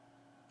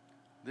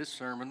This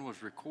sermon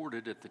was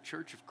recorded at the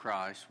Church of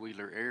Christ,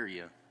 Wheeler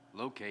area,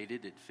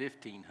 located at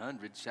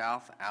 1500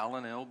 South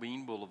Allen L.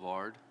 Bean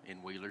Boulevard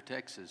in Wheeler,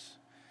 Texas.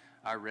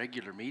 Our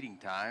regular meeting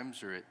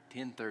times are at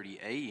 10:30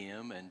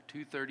 a.m. and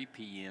 2:30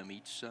 p.m.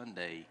 each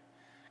Sunday.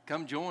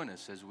 Come join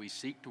us as we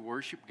seek to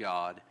worship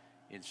God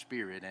in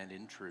spirit and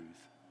in truth.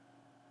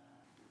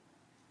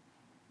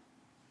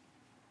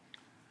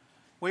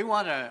 We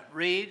want to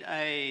read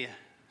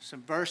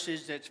some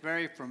verses that's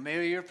very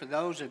familiar for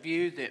those of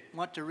you that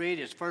want to read.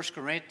 It's 1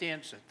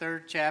 Corinthians, the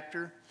 3rd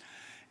chapter.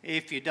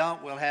 If you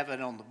don't, we'll have it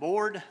on the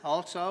board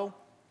also.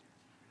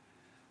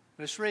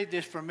 Let's read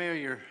this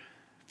familiar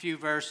few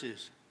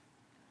verses.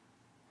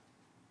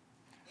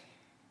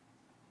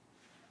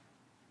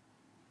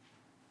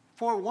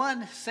 For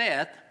one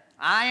saith,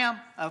 I am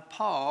of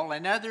Paul,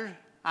 another,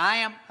 I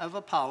am of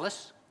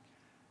Apollos.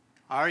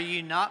 Are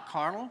you not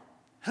carnal?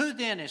 Who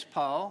then is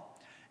Paul,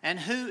 and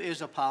who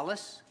is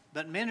Apollos,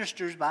 but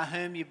ministers by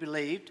whom you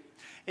believed?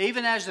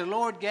 Even as the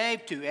Lord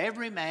gave to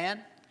every man,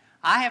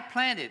 I have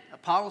planted,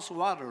 Apollos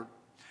watered,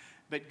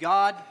 but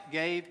God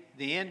gave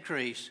the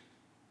increase.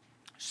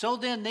 So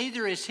then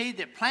neither is he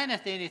that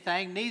planteth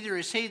anything, neither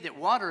is he that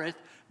watereth,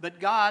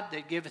 but God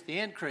that giveth the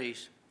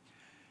increase.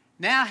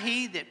 Now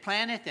he that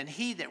planteth and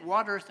he that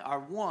watereth are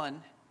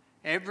one.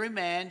 Every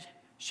man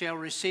shall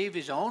receive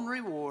his own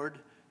reward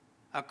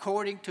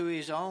according to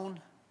his own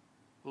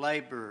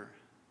labor.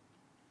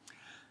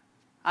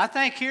 I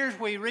think here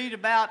we read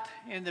about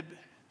in the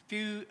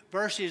few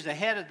verses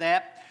ahead of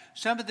that,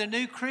 some of the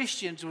new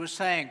Christians were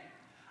saying,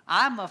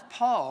 I'm of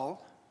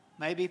Paul.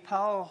 Maybe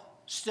Paul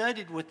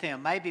studied with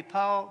them. Maybe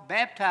Paul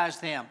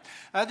baptized them.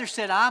 Others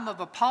said, I'm of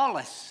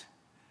Apollos.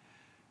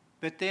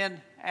 But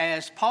then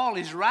as Paul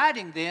is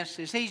writing this,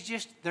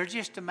 they're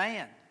just a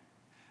man.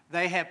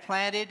 They have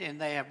planted and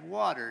they have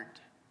watered.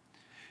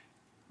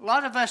 A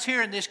lot of us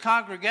here in this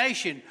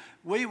congregation,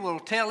 we will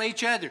tell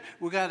each other,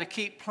 we've got to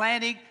keep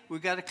planting,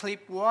 we've got to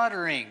keep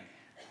watering.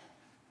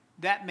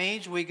 That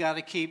means we got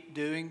to keep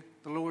doing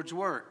the Lord's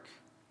work.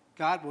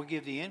 God will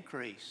give the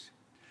increase.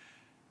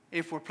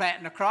 If we're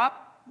planting a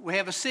crop, we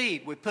have a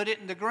seed. We put it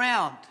in the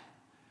ground.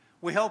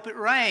 We hope it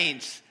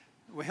rains.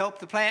 We hope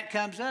the plant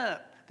comes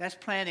up. That's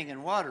planting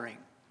and watering.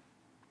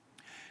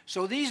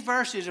 So these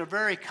verses are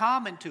very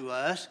common to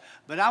us,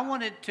 but I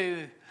wanted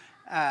to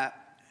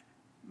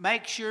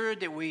make sure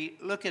that we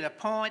look at a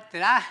point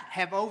that I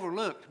have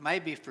overlooked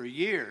maybe for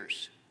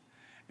years,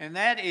 and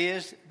that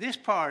is this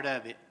part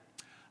of it.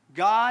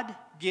 God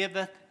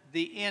giveth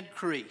the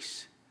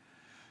increase.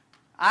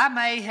 I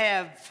may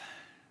have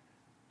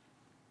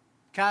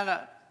kind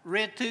of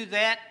read through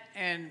that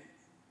and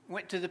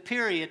went to the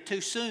period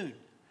too soon.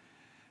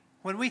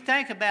 When we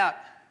think about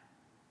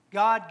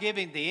God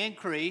giving the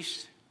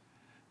increase,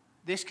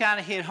 this kind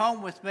of hit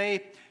home with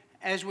me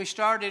as we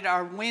started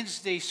our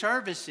Wednesday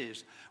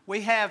services.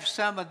 We have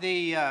some of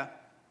the,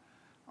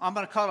 I'm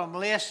going to call them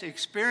less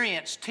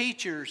experienced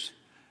teachers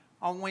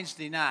on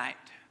Wednesday night.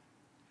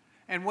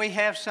 And we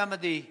have some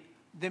of the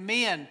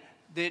men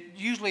that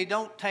usually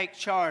don't take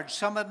charge.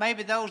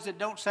 Maybe those that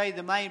don't say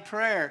the main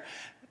prayer.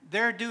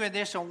 They're doing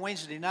this on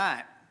Wednesday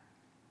night.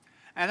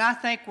 And I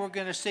think we're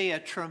going to see a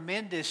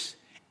tremendous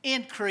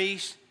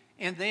increase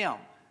in them.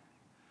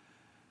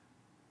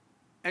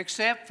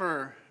 Except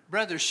for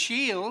Brother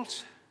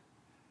Shields,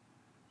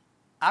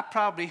 I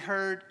probably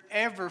heard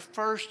every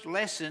first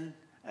lesson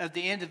of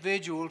the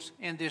individuals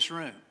in this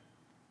room.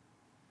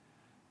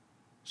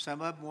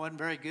 Some of them wasn't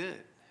very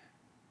good.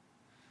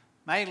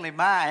 Mainly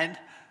mine.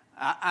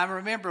 I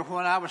remember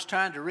when I was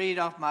trying to read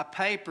off my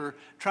paper,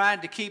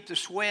 trying to keep the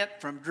sweat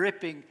from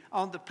dripping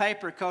on the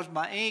paper because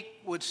my ink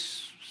would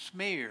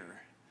smear.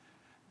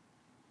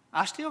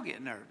 I still get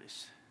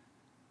nervous.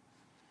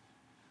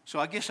 So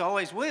I guess I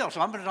always will.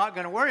 So I'm not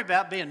going to worry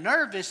about being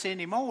nervous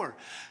anymore.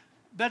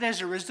 But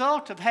as a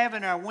result of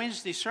having our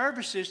Wednesday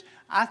services,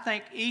 I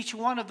think each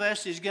one of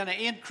us is going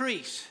to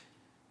increase.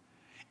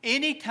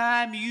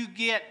 Anytime you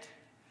get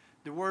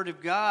the Word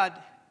of God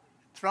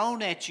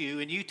thrown at you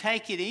and you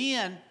take it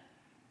in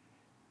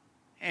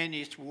and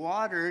it's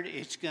watered,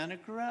 it's going to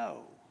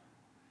grow.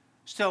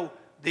 So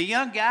the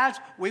young guys,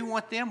 we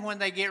want them when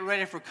they get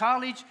ready for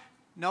college,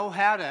 know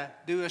how to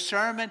do a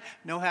sermon,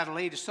 know how to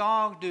lead a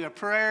song, do a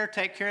prayer,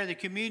 take care of the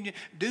communion,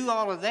 do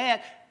all of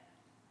that.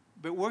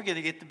 But we're going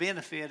to get the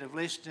benefit of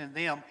listening to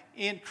them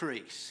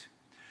increase.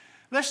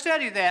 Let's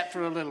study that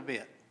for a little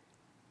bit.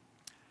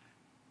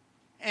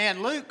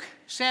 And Luke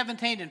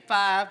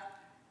 17:5,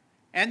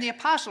 and the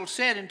apostles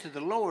said unto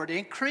the Lord,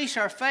 increase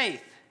our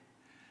faith.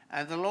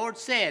 And the Lord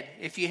said,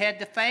 if you had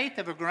the faith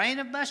of a grain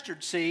of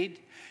mustard seed,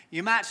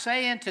 you might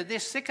say unto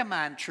this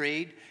sycamore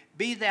tree,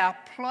 be thou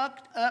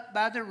plucked up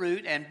by the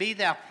root, and be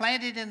thou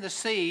planted in the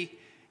sea,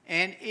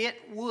 and it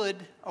would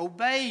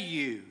obey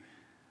you.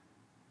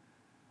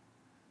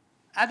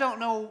 I don't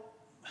know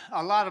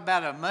a lot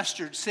about a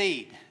mustard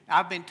seed.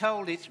 I've been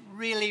told it's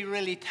really,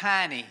 really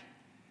tiny.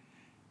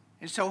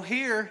 And so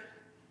here,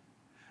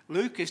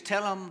 Luke is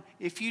telling them,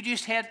 if you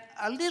just had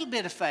a little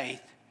bit of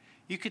faith,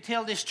 you could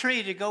tell this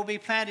tree to go be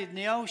planted in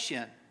the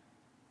ocean.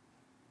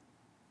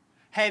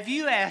 Have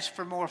you asked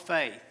for more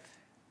faith?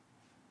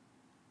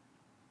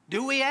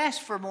 Do we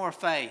ask for more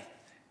faith?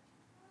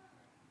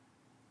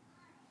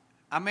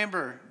 I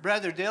remember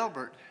Brother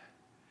Dilbert,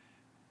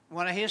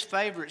 one of his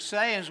favorite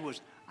sayings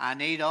was, I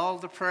need all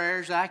the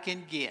prayers I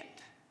can get.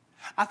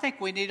 I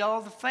think we need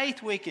all the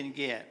faith we can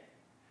get.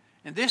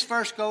 And this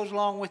verse goes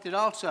along with it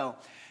also.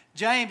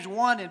 James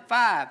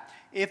 1:5,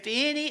 if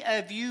any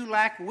of you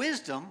lack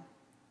wisdom,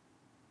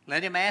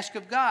 let him ask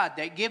of God,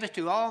 that giveth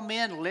to all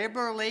men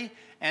liberally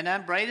and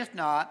upbraideth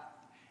not,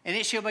 and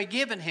it shall be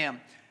given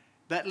him.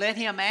 But let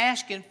him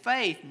ask in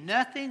faith,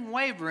 nothing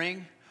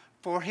wavering,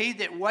 for he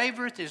that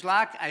wavereth is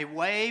like a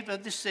wave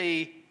of the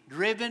sea,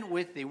 driven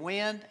with the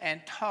wind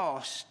and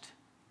tossed.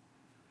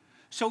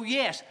 So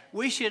yes,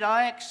 we should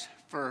ask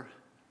for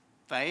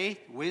faith,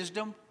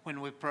 wisdom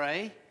when we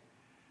pray.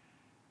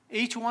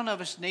 Each one of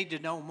us need to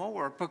know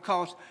more,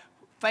 because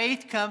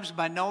faith comes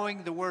by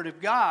knowing the Word of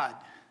God.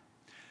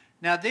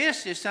 Now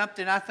this is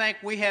something I think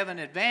we have an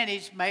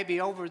advantage maybe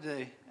over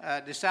the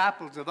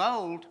disciples of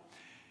old.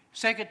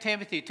 2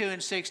 Timothy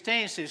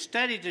 2:16 says,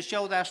 study to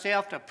show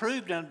thyself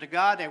approved unto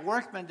God, a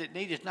workman that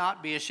needeth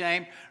not be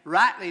ashamed,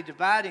 rightly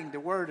dividing the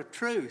word of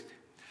truth.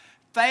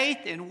 Faith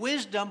and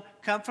wisdom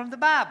come from the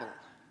Bible.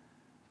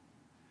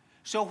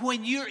 So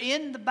when you're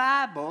in the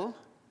Bible,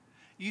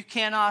 you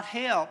cannot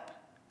help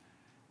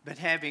but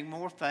having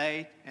more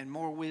faith and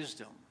more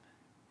wisdom.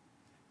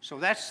 So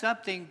that's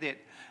something that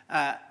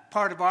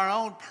part of our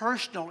own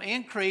personal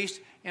increase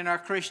in our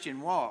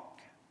Christian walk.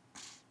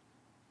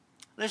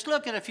 Let's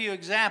look at a few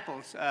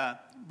examples.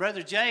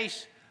 Brother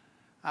Jace,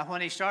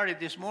 when he started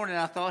this morning,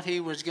 I thought he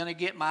was going to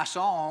get my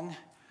song.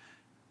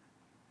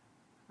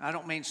 I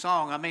don't mean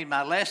song, I mean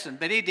my lesson,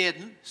 but he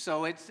didn't.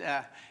 So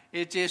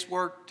it just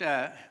worked.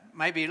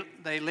 Maybe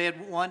they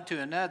led one to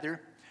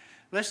another.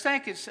 Let's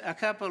take a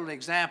couple of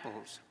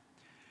examples.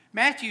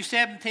 Matthew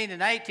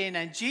 17:18,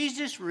 and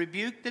Jesus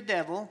rebuked the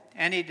devil,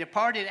 and he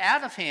departed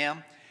out of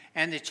him,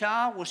 and the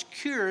child was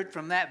cured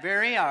from that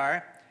very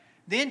hour.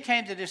 Then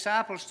came the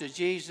disciples to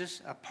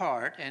Jesus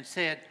apart and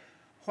said,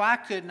 why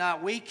could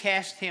not we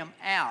cast him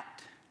out?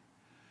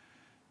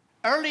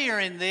 Earlier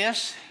in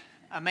this,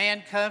 a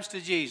man comes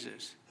to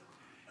Jesus,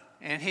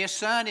 and his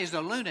son is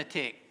a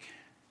lunatic.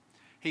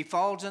 He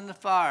falls in the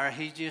fire.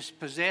 He's just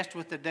possessed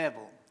with the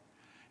devil.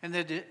 And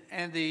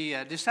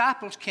the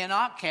disciples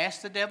cannot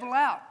cast the devil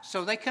out.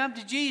 So they come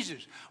to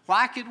Jesus.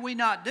 Why could we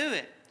not do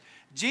it?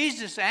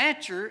 Jesus'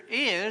 answer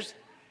is,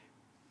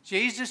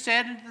 Jesus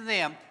said unto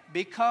them,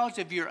 because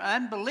of your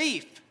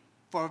unbelief.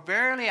 For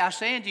verily I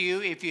say unto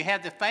you, if you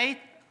have the faith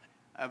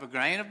of a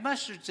grain of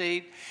mustard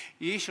seed,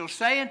 ye shall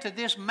say unto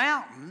this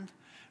mountain,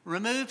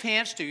 remove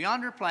hence to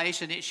yonder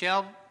place, and it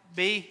shall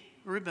be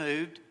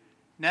removed.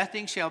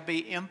 Nothing shall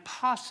be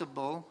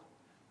impossible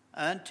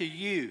unto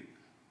you.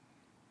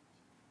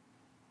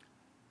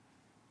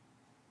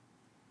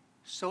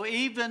 So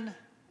even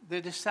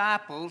the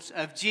disciples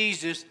of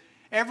Jesus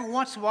every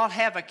once in a while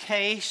have a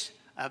case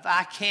of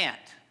I can't.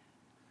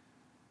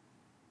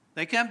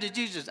 They come to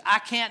Jesus, I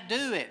can't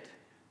do it.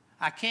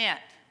 I can't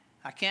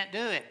do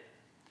it.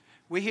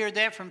 We hear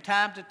that from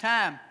time to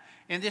time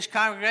in this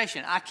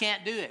congregation. I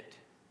can't do it.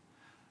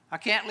 I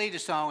can't lead a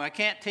song. I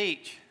can't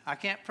teach. I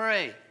can't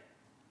pray.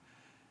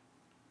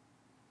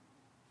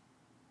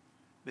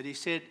 But he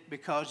said,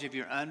 because of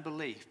your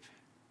unbelief.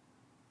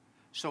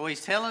 So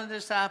he's telling the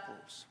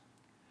disciples.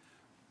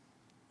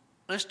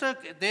 Let's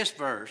look at this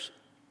verse.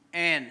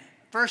 And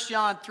 1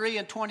 John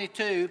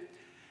 3:22,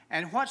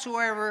 and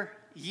whatsoever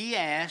ye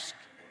ask,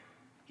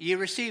 ye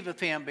receive of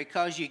him,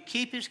 because ye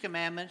keep his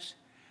commandments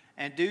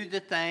and do the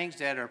things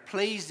that are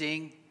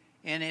pleasing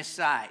in his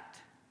sight.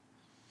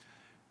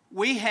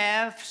 We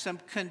have some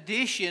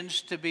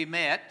conditions to be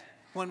met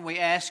when we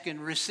ask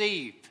and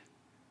receive.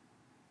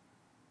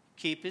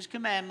 Keep his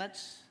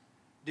commandments,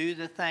 do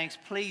the things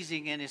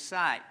pleasing in his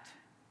sight.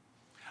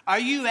 Are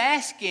you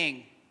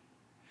asking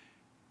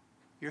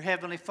your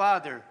Heavenly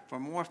Father for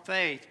more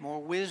faith,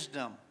 more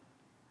wisdom,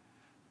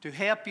 to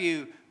help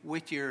you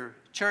with your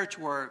church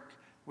work,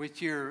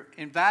 with your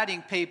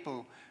inviting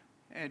people,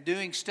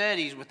 doing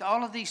studies, with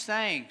all of these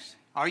things?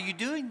 Are you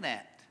doing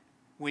that?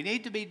 We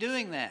need to be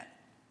doing that.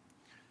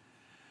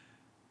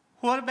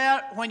 What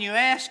about when you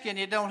ask and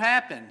it don't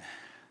happen?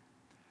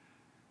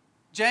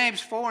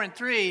 James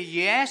 4:3,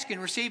 ye ask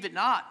and receive it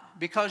not,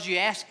 because you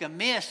ask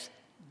amiss,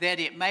 that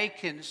it may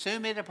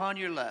consume it upon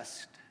your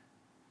lust.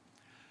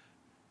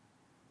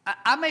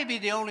 I may be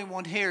the only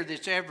one here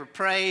that's ever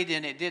prayed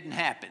and it didn't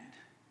happen.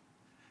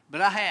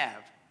 But I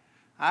have.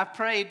 I've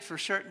prayed for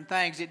certain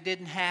things. It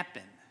didn't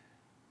happen.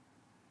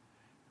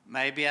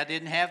 Maybe I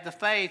didn't have the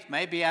faith.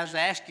 Maybe I was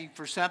asking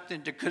for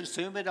something to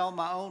consume it on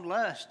my own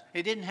lust.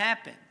 It didn't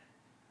happen.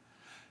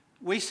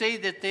 We see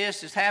that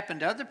this has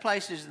happened other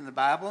places in the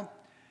Bible.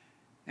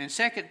 In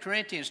 2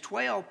 Corinthians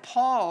 12,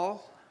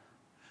 Paul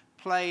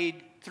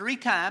prayed 3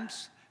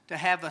 times to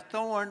have a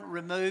thorn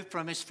removed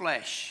from his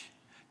flesh.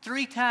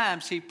 3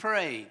 times he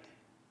prayed.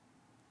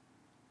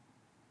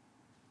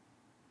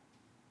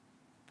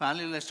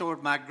 Finally, let's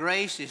Lord, my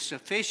grace is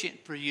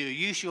sufficient for you.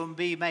 You shall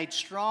be made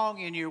strong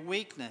in your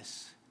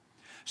weakness.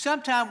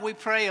 Sometimes we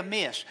pray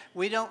amiss.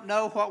 We don't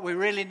know what we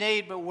really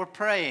need, but we're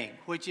praying,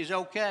 which is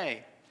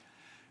okay.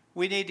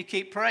 We need to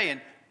keep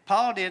praying.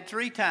 Paul did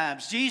 3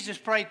 times. Jesus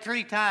prayed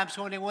 3 times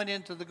when he went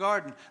into the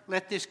garden.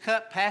 Let this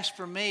cup pass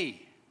from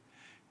me.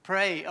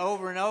 Pray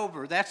over and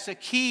over. That's the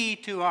key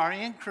to our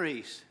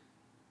increase.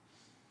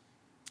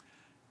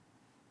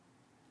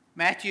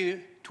 Matthew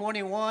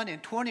 21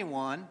 and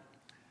 21,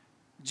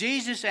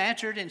 Jesus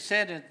answered and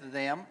said unto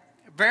them,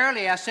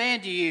 Verily I say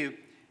unto you,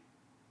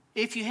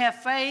 if you have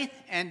faith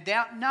and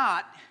doubt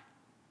not,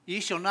 ye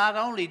shall not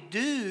only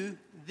do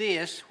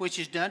this which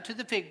is done to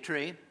the fig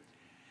tree,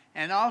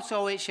 and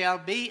also it shall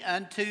be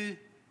unto,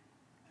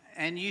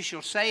 and you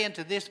shall say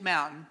unto this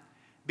mountain,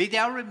 Be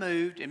thou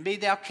removed, and be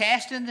thou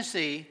cast in the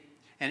sea,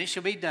 and it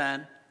shall be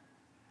done.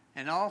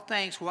 And all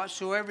things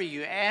whatsoever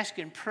you ask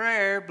in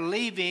prayer,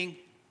 believing,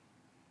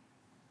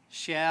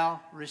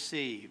 shall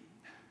receive.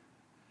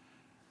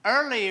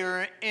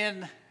 Earlier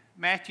in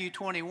Matthew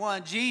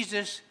 21,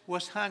 Jesus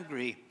was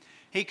hungry.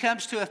 He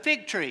comes to a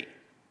fig tree.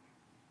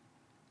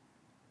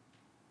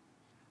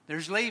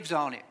 There's leaves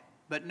on it,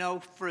 but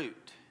no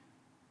fruit.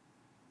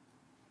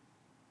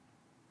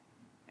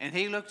 And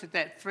he looks at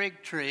that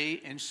fig tree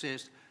and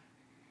says,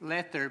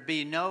 Let there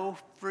be no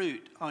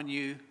fruit on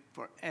you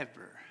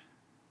forever.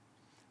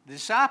 The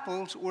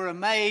disciples were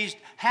amazed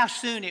how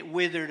soon it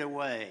withered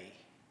away.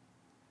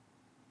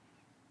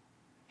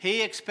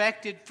 He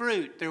expected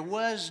fruit. There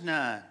was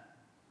none.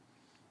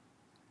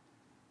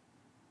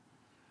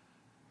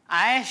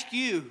 I ask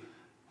you,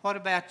 what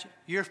about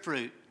your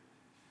fruit?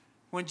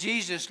 When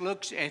Jesus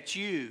looks at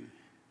you,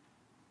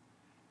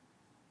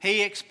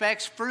 he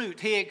expects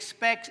fruit. He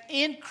expects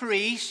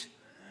increase.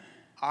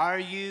 Are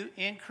you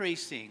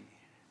increasing?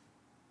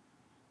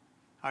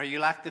 Are you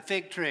like the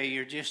fig tree?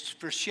 You're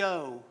just for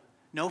show.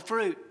 No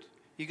fruit.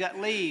 You got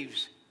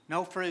leaves.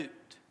 No fruit.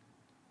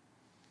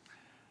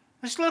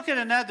 Let's look at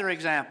another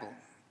example.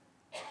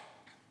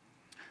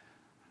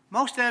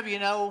 Most of you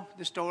know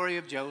the story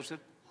of Joseph.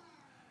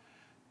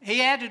 He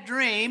had a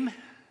dream,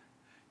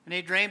 and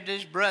he dreamed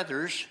his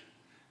brothers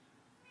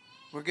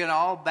were going to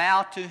all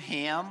bow to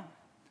him.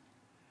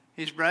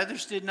 His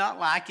brothers did not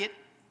like it.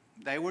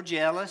 They were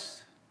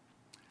jealous.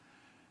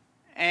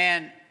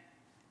 And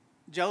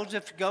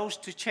Joseph goes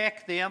to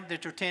check them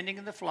that are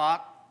tending the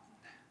flock.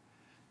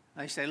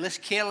 They say, let's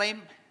kill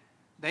him.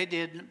 They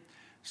didn't.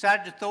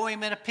 Decided to throw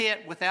him in a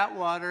pit without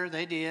water.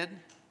 They did.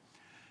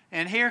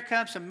 And here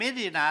comes some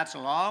Midianites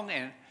along,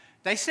 and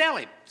they sell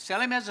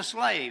him as a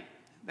slave.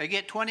 They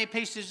get 20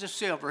 pieces of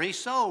silver. He's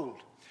sold.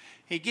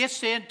 He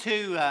gets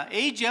into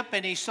Egypt,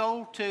 and he's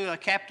sold to a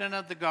captain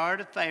of the guard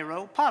of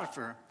Pharaoh,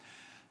 Potiphar.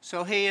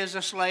 So he is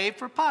a slave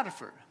for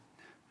Potiphar.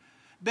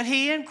 But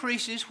he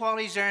increases while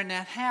he's there in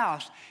that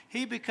house.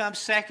 He becomes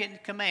second in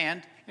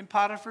command in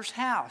Potiphar's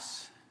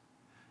house.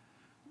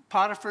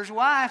 Potiphar's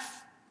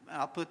wife,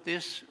 I'll put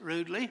this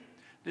rudely,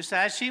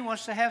 decides she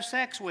wants to have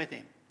sex with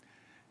him.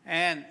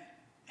 And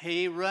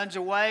he runs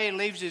away,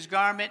 leaves his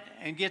garment,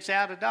 and gets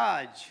out of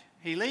Dodge.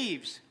 He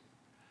leaves.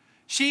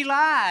 She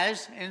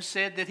lies and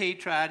said that he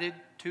tried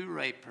to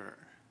rape her.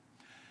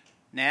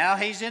 Now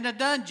he's in a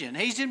dungeon.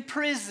 He's in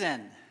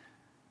prison.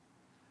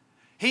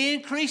 He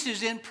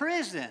increases in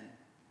prison.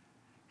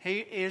 He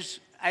is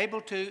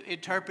able to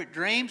interpret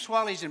dreams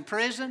while he's in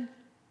prison.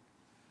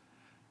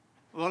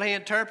 Well, he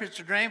interprets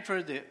a dream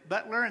for the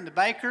butler and the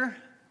baker.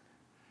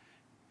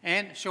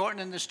 And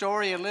shortening the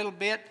story a little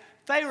bit,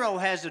 Pharaoh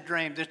has a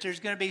dream that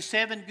there's going to be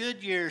 7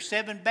 good years,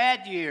 7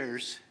 bad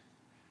years.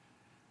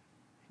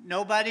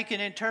 Nobody can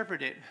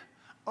interpret it.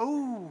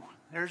 Oh,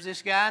 there's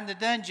this guy in the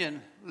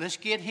dungeon. Let's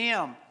get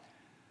him.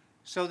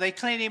 So they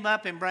clean him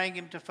up and bring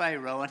him to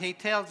Pharaoh. And he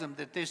tells them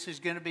that this is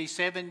going to be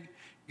 7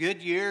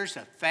 good years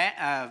of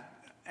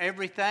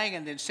everything,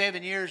 and then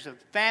 7 years of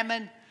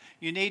famine.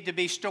 You need to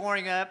be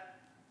storing up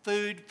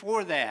food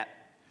for that.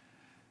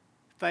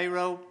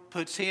 Pharaoh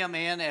puts him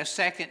in as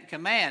second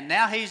command.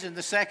 Now he's in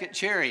the second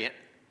chariot.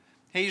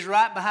 He's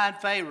right behind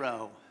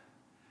Pharaoh.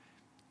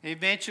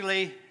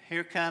 Eventually,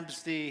 here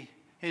comes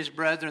his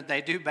brethren.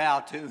 They do bow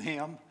to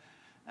him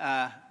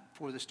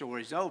before the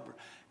story's over.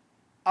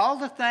 All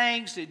the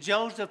things that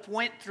Joseph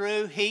went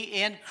through,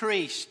 he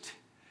increased.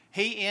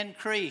 He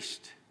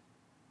increased.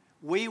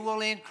 We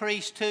will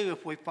increase too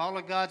if we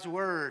follow God's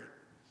word.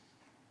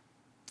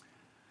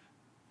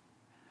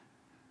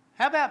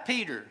 How about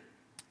Peter?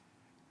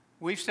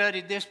 We've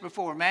studied this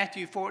before,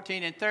 Matthew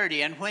 14 and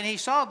 30. And when he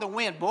saw the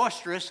wind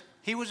boisterous,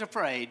 he was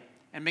afraid.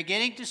 And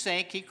beginning to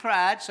sink, he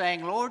cried,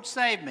 saying, Lord,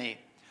 save me.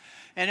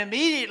 And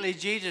immediately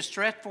Jesus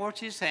stretched forth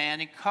his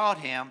hand and caught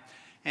him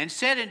and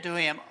said unto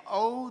him,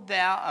 O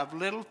thou of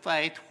little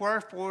faith,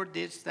 wherefore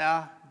didst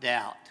thou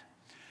doubt?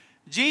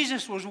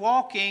 Jesus was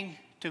walking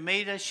to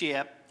meet a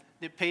ship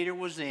that Peter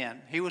was in.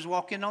 He was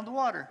walking on the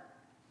water.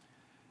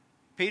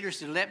 Peter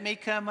said, let me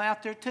come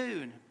out there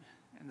too.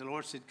 And the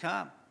Lord said,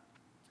 come.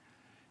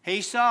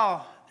 He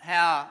saw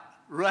how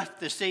rough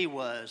the sea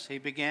was. He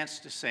begins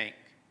to sink.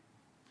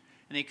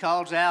 And he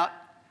calls out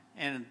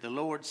and the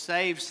Lord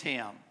saves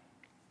him.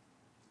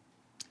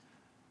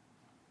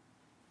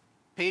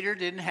 Peter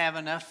didn't have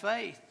enough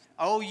faith.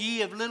 Oh,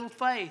 ye of little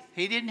faith.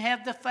 He didn't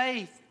have the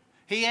faith.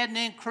 He hadn't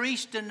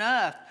increased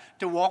enough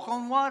to walk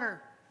on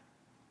water.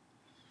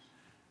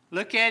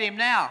 Look at him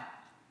now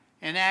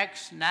in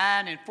Acts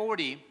 9 and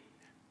 40.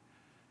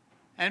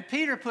 And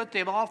Peter put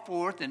them all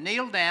forth and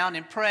kneeled down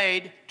and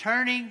prayed,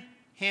 turning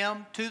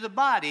him to the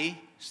body,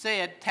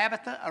 said,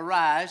 Tabitha,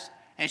 arise.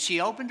 And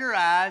she opened her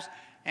eyes,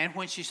 and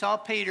when she saw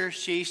Peter,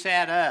 she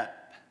sat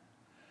up.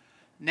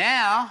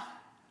 Now,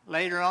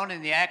 later on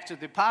in the Acts of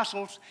the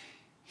Apostles,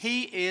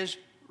 he is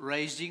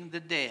raising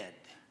the dead.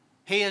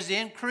 He has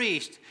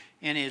increased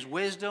in his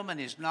wisdom and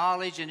his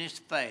knowledge and his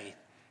faith.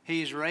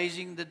 He is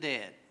raising the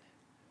dead.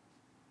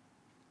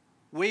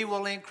 We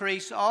will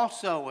increase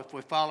also if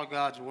we follow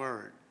God's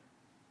word.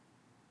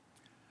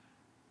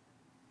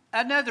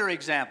 Another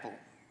example,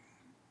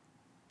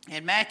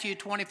 in Matthew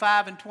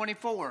 25 and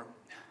 24.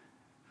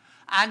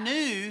 I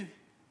knew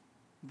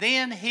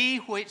then he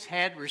which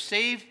had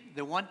received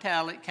the 1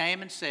 talent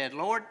came and said,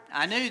 Lord,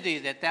 I knew thee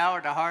that thou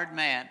art a hard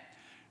man,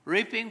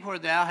 reaping where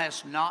thou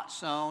hast not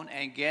sown,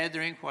 and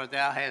gathering where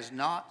thou hast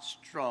not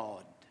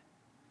strawed.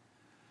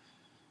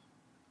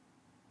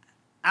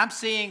 I'm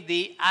seeing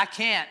the I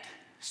can't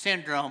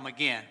syndrome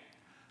again.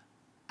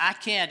 I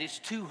can't. It's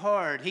too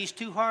hard. He's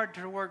too hard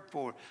to work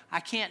for. I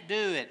can't do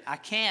it. I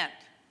can't.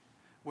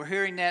 We're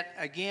hearing that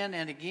again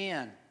and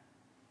again.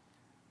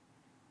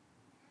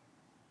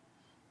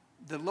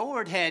 The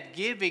Lord had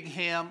given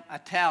him a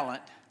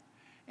talent,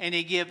 and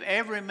he gave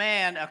every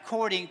man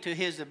according to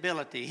his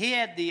ability. He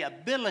had the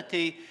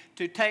ability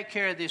to take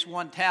care of this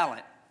 1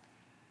 talent.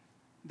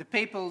 The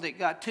people that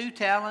got 2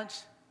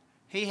 talents,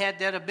 he had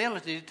that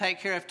ability to take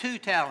care of 2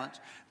 talents.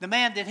 The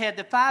man that had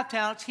the 5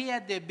 talents, he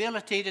had the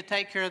ability to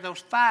take care of those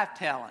 5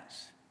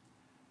 talents.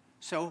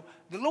 So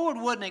the Lord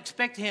wouldn't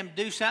expect him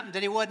to do something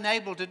that he wasn't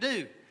able to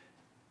do.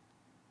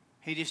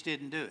 He just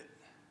didn't do it.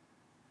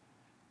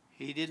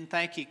 He didn't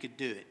think he could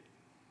do it.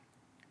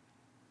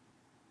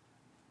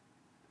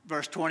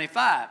 Verse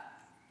 25,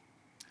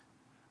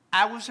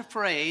 I was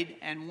afraid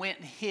and went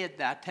and hid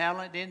thy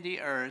talent in the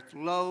earth.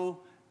 Lo,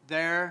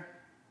 there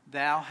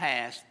thou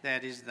hast,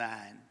 that is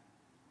thine.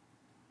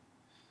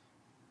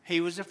 He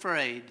was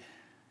afraid.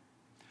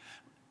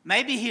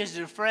 Maybe he was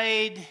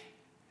afraid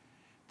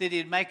that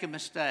he'd make a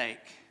mistake.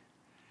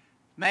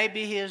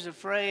 Maybe he was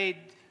afraid,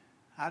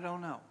 I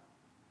don't know.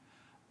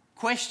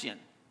 Question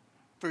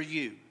for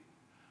you.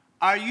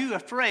 Are you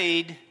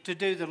afraid to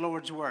do the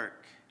Lord's work?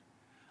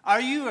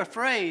 Are you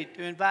afraid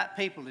to invite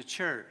people to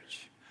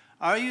church?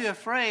 Are you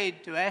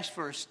afraid to ask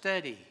for a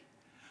study?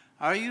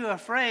 Are you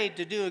afraid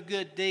to do a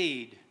good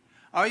deed?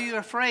 Are you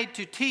afraid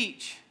to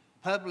teach,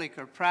 public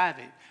or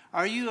private?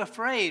 Are you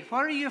afraid?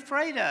 What are you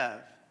afraid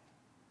of?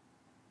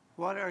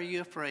 What are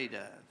you afraid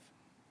of?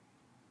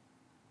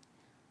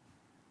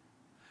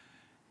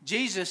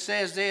 Jesus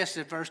says this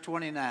in verse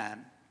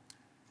 29.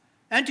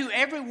 Unto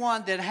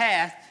everyone that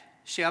hath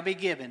shall be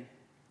given,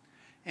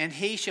 and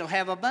he shall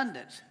have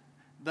abundance.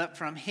 But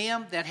from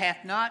him that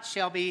hath not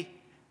shall be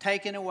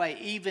taken away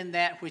even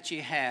that which he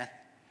hath.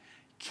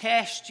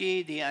 Cast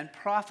ye the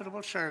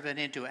unprofitable servant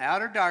into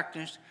outer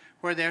darkness,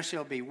 where there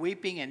shall be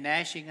weeping and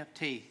gnashing of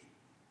teeth.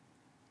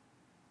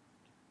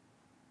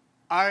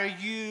 Are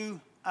you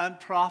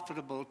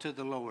unprofitable to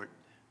the Lord?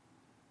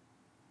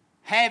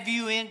 Have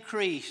you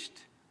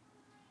increased?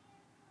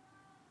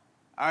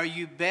 Are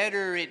you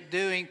better at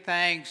doing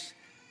things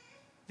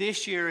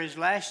this year as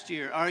last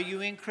year? Are you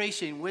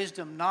increasing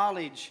wisdom,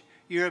 knowledge,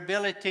 your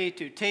ability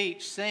to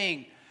teach,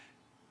 sing,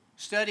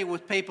 study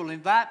with people,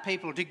 invite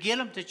people, to get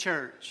them to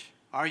church?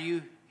 Are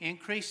you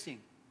increasing?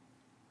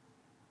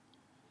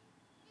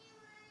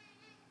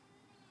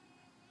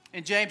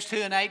 In James 2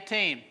 and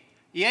 18,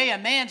 yea, a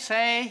man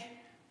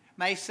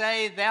may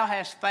say, thou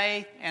hast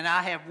faith, and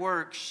I have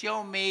works.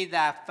 Show me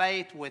thy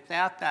faith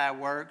without thy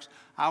works.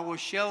 I will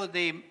show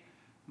thee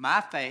my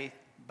faith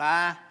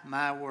by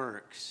my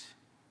works.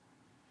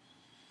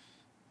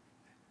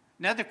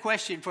 Another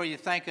question for you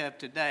to think of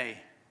today.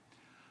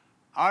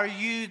 Are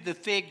you the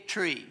fig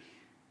tree?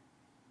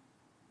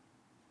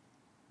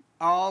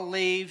 All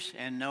leaves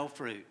and no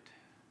fruit.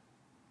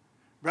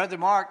 Brother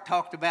Mark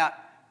talked about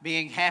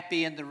being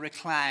happy in the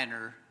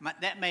recliner.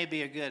 That may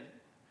be a good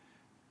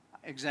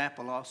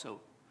example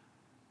also.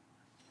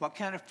 What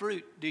kind of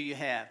fruit do you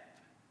have?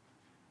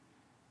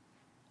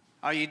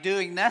 Are you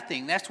doing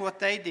nothing? That's what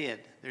they did.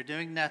 They're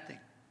doing nothing.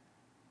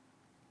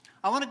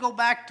 I want to go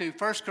back to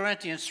 1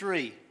 Corinthians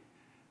 3.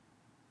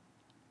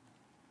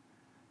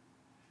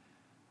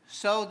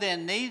 So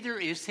then neither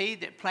is he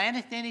that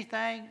planteth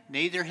anything,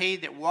 neither he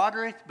that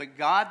watereth, but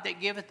God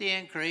that giveth the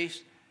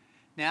increase.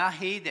 Now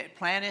he that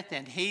planteth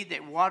and he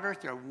that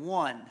watereth are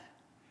one.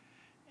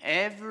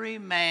 Every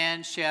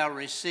man shall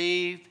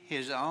receive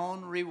his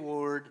own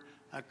reward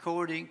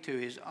according to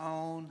his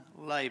own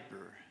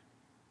labor.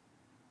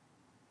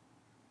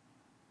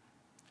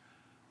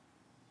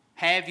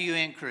 Have you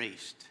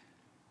increased?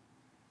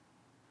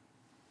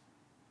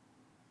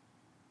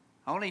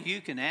 Only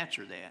you can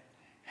answer that.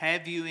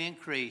 Have you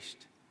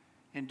increased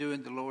in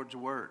doing the Lord's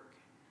work?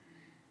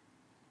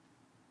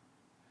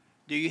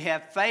 Do you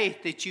have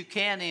faith that you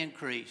can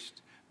increase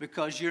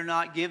because you're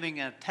not giving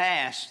a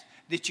task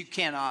that you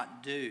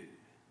cannot do?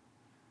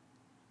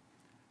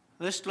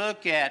 Let's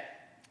look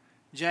at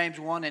James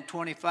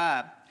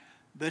 1:25.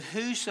 But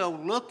whoso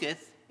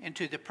looketh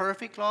into the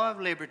perfect law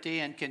of liberty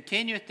and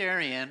continueth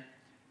therein,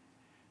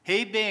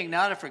 he being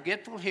not a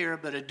forgetful hearer,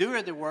 but a doer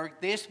of the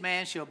work, this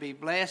man shall be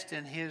blessed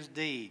in his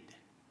deed.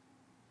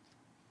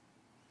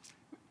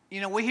 You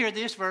know, we hear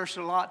this verse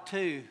a lot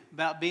too,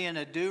 about being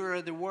a doer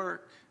of the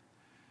work.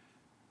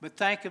 But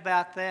think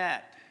about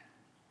that.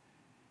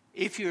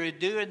 If you're a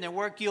doer in the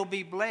work, you'll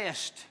be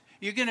blessed.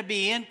 You're going to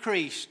be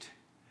increased.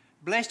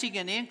 Blessing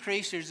and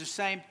increase is the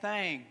same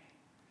thing.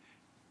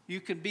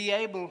 You can be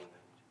able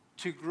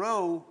to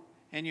grow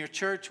in your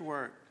church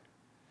work.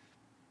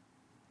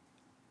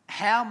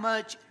 How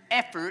much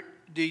effort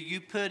do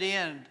you put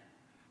in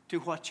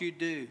to what you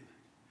do?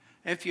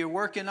 If you're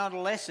working on a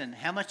lesson,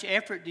 how much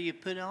effort do you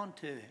put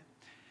onto it?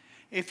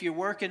 If you're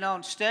working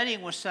on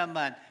studying with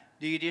someone,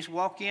 do you just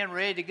walk in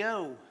ready to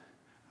go?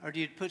 Or do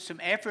you put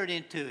some effort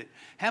into it?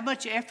 How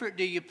much effort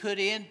do you put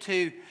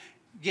into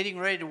getting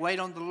ready to wait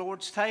on the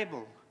Lord's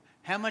table?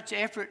 How much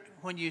effort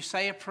when you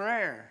say a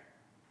prayer?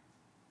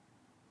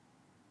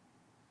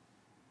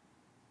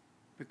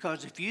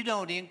 Because if you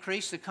don't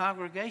increase, the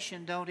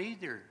congregation don't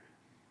either.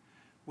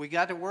 We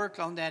got to work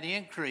on that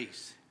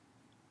increase.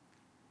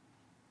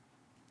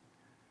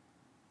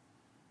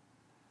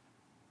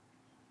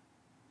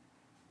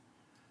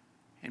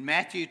 In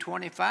Matthew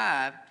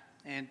 25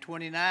 and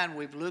 29,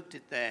 we've looked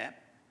at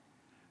that.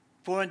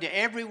 For unto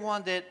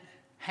everyone that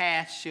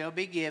hath shall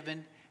be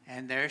given,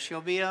 and there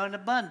shall be an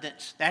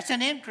abundance. That's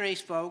an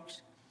increase,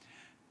 folks.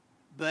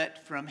 But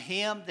from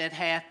him that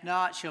hath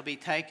not shall be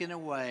taken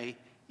away,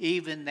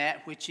 even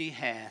that which he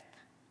hath.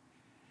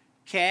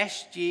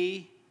 Cast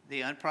ye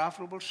the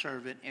unprofitable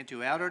servant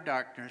into outer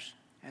darkness,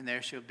 and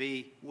there shall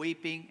be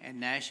weeping and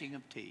gnashing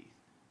of teeth.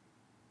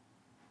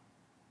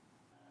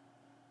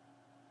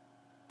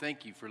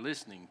 Thank you for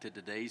listening to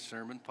today's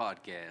sermon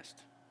podcast.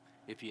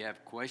 If you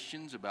have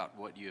questions about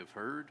what you have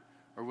heard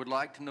or would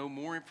like to know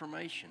more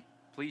information,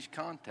 please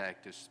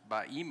contact us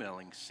by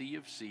emailing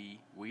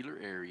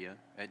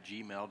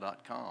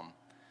cofcwheelerarea@gmail.com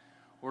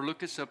or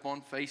look us up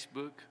on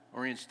Facebook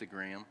or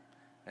Instagram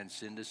and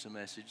send us a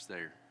message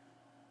there.